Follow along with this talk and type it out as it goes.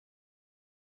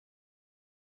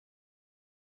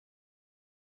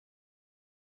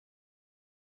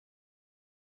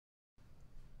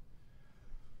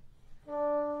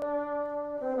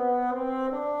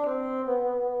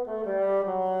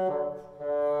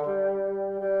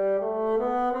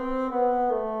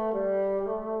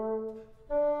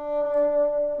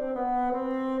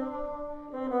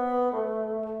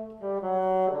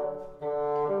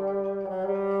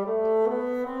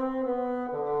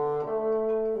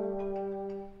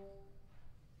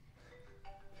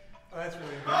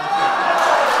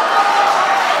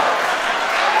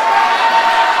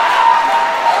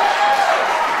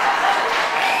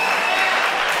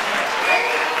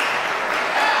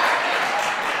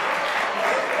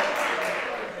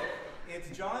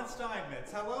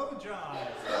Steinmetz. Hello, John.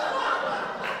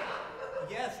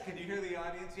 Yes, can you hear the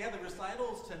audience? Yeah, the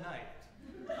recital's tonight.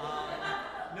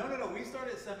 No, we start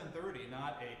at 7:30,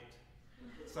 not 8.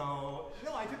 So,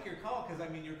 no, I took your call because, I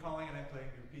mean, you're calling and I'm playing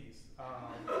your piece. But,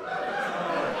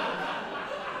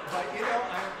 you know,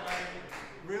 I'm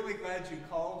really glad you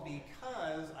called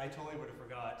because I totally would have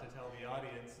forgot to tell the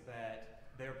audience that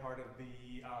they're part of the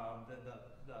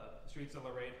Streets of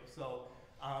Laredo. So,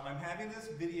 I'm having this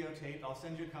videotape. I'll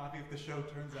send you a copy if the show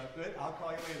turns out good. I'll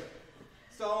call you later.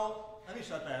 So, let me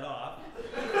shut that off.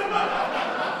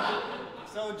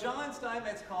 So, John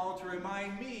Steinmetz called to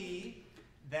remind me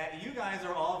that you guys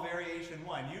are all Variation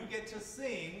 1. You get to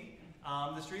sing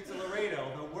the Streets of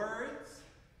Laredo. The words,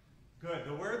 good,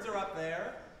 the words are up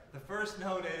there. The first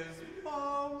note is,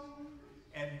 bum,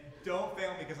 and don't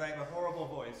fail me because I have a horrible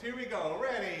voice. Here we go,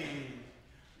 ready?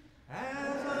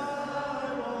 As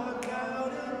I walk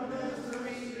out in the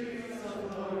streets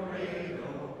of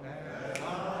Laredo, as I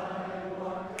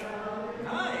walk out in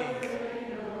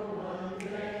Laredo one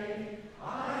day, I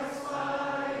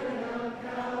spied a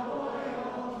cowboy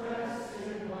all dressed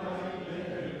in white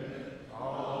linen,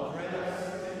 all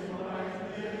dressed in white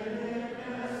linen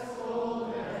as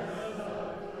cold as the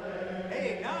clay.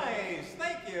 Hey, nice,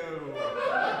 thank you.